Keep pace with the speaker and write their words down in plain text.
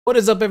What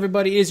is up,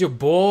 everybody? It is your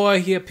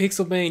boy here,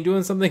 Pixelbane,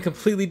 doing something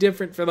completely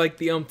different for like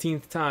the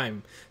umpteenth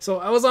time. So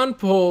I was on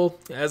poll,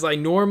 as I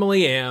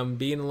normally am,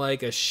 being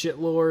like a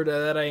shitlord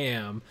that I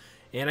am,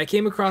 and I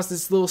came across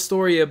this little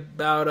story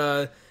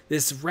about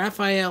this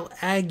Rafael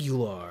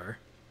Aguilar.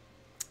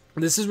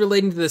 This is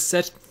relating to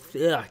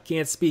the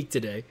can't speak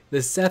today.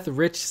 The Seth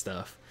Rich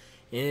stuff,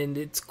 and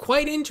it's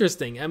quite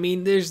interesting. I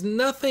mean, there's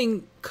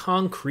nothing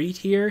concrete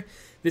here.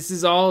 This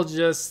is all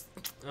just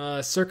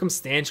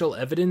circumstantial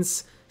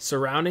evidence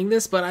surrounding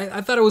this, but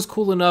I thought it was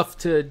cool enough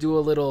to do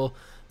a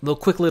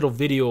quick little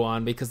video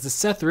on, because the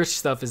Seth Rich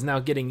stuff is now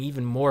getting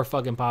even more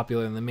fucking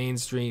popular in the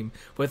mainstream,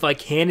 with like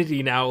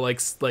Hannity now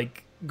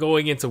like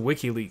going into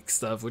WikiLeaks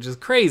stuff, which is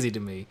crazy to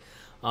me.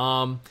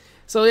 So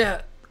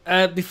yeah,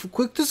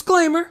 quick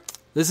disclaimer: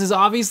 this is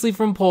obviously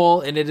from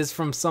poll, and it is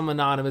from some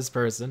anonymous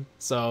person,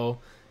 so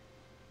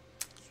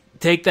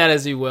take that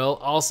as you will.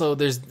 Also,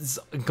 it's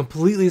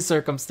completely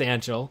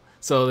circumstantial,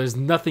 so there's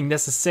nothing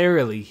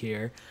necessarily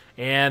here.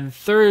 And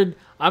third,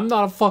 I'm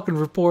not a fucking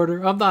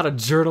reporter. I'm not a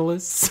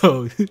journalist,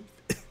 so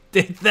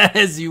take that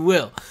as you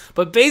will.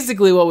 But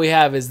basically what we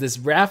have is this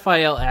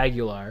Rafael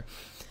Aguilar.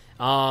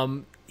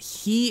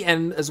 He,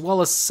 and as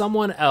well as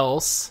someone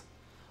else,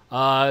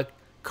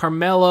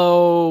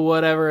 Carmelo,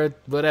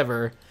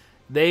 whatever,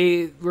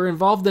 they were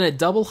involved in a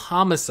double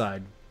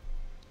homicide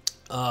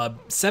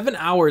 7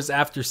 hours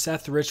after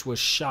Seth Rich was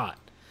shot.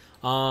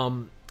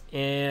 7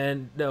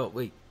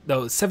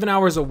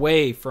 hours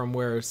away from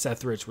where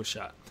Seth Rich was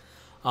shot.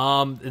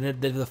 And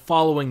the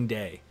following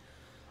day.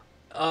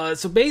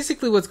 So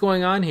basically what's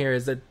going on here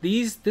is that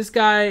this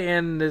guy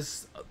and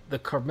the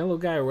Carmelo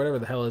guy, or whatever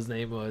the hell his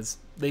name was,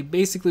 they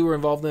basically were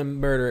involved in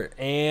murder.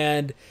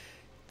 And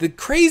the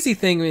crazy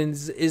thing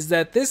is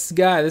that this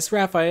guy, this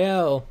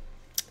Rafael,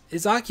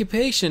 his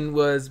occupation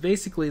was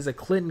basically as a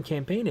Clinton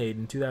campaign aide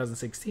in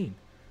 2016,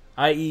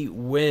 i.e.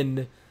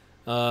 when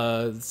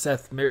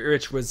Seth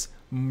Rich was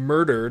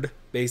murdered,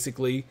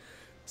 basically,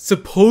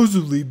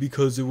 supposedly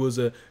because it was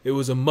a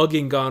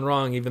mugging gone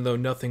wrong, even though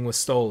nothing was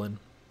stolen.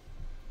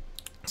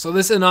 So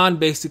this Anon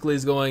basically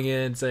is going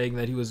in saying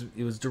that he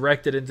was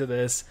directed into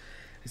this.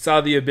 I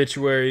saw the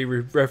obituary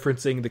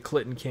referencing the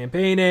Clinton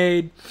campaign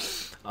aide,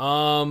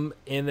 and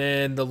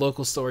then the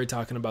local story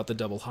talking about the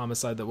double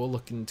homicide that we'll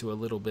look into a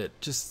little bit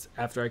just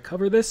after I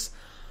cover this.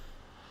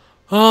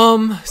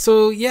 So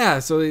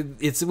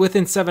it's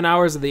within 7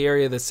 hours of the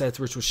area that Seth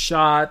Rich was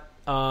shot.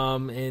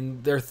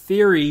 And their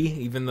theory,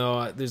 even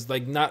though there's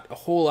like not a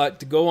whole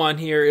lot to go on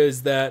here,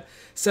 is that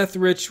Seth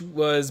Rich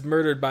was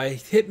murdered by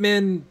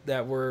hitmen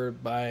that were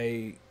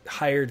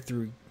hired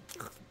through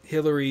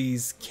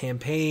Hillary's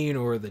campaign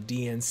or the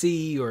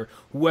DNC or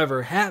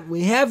whoever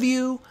have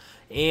you.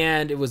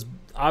 And it was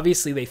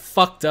obviously they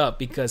fucked up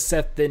because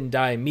Seth didn't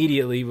die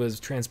immediately, was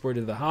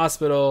transported to the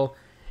hospital,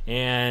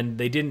 and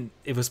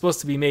it was supposed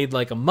to be made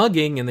like a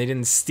mugging, and they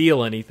didn't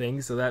steal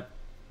anything. So that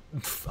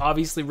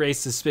obviously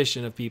raised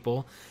suspicion of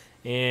people,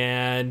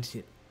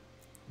 and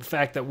the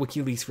fact that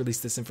WikiLeaks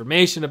released this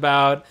information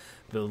about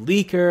the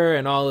leaker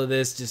and all of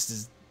this just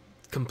is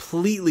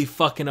completely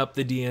fucking up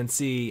the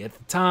DNC at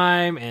the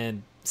time,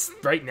 and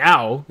right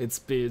now it's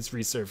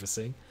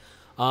resurfacing.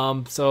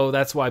 So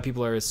that's why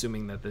people are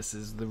assuming that this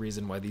is the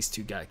reason why these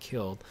two got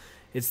killed.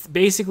 It's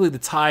basically the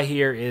tie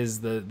here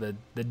is the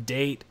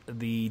date,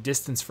 the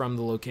distance from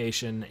the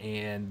location,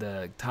 and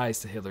the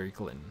ties to Hillary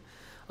Clinton.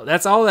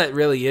 That's all that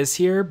really is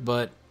here,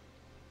 but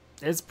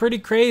it's pretty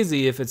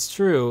crazy if it's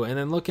true. And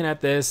then looking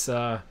at this,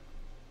 it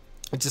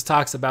just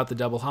talks about the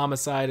double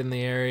homicide in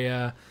the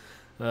area.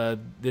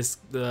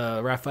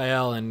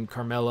 Rafael and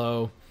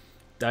Carmelo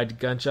died of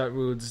gunshot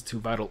wounds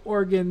to vital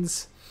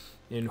organs.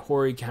 In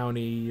Horry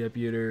County,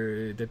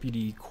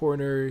 Deputy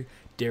Coroner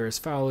Darius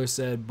Fowler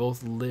said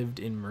both lived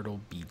in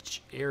Myrtle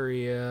Beach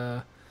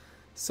area.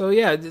 So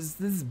yeah,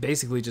 this is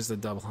basically just a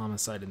double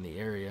homicide in the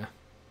area.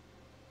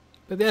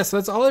 But yeah, so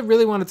that's all I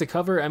really wanted to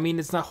cover. I mean,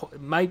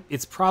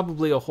 it's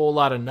probably a whole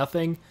lot of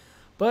nothing,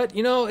 but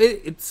you know,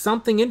 it's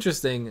something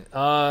interesting.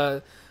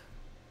 Going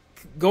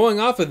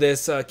off of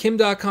this,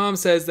 Kim.com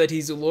says that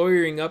he's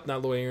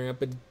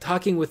but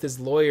talking with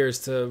his lawyers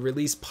to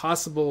release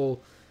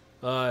possible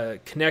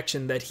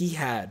connection that he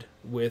had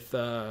with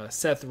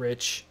Seth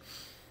Rich.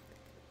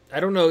 I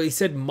don't know, he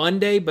said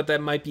Monday, but that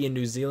might be in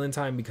New Zealand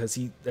time because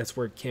that's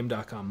where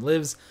Kim.com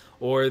lives,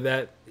 or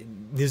that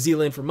New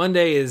Zealand for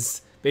Monday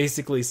is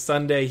basically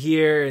Sunday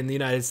here in the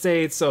United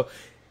States. So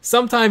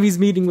sometime he's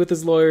meeting with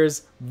his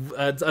lawyers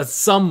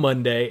some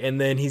Monday,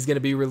 and then he's going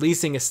to be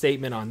releasing a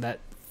statement on that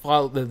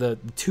the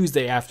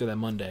Tuesday after that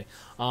Monday.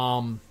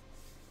 And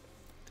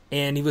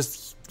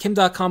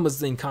Kim.com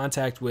was in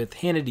contact with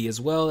Hannity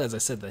as well. As I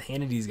said, the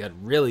Hannity's got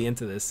really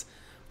into this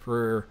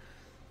for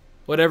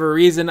whatever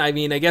reason. I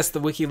mean, I guess the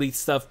WikiLeaks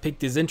stuff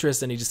piqued his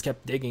interest, and he just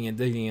kept digging,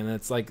 and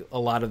that's like a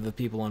lot of the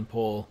people on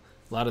poll.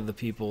 A lot of the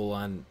people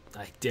on,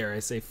 I dare I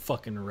say,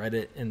 fucking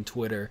Reddit and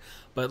Twitter.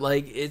 But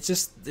like, there's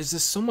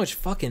just so much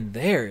fucking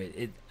there.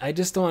 I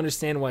just don't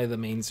understand why the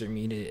mainstream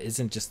media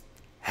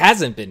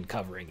hasn't been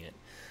covering it.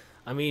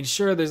 I mean,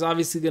 sure, there's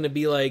obviously going to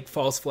be like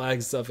false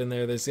flag stuff in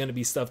there. There's going to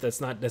be stuff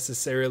that's not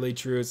necessarily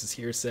true. It's just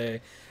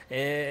hearsay.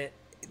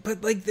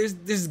 But like,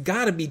 there's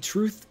got to be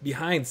truth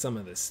behind some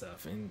of this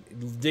stuff,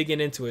 and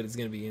digging into it is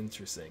going to be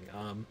interesting.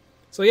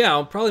 So yeah,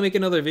 I'll probably make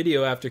another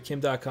video after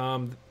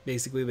Kim.com,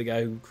 basically the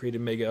guy who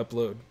created Mega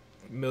Upload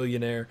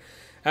Millionaire,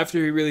 after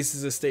he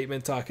releases a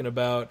statement talking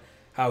about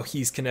how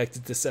he's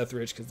connected to Seth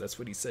Rich, because that's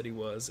what he said he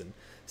was, and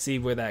see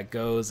where that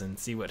goes and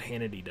see what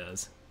Hannity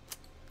does.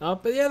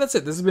 But yeah, that's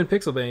it. This has been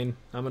Pixelbane.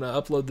 I'm going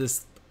to upload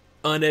this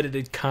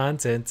unedited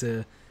content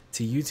to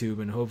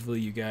YouTube, and hopefully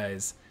you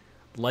guys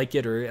like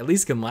it, or at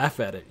least can laugh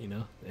at it, you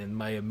know, and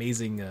my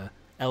amazing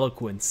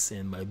eloquence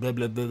and my blah,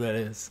 blah, blah,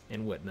 blah,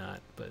 and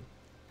whatnot. But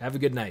have a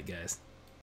good night, guys.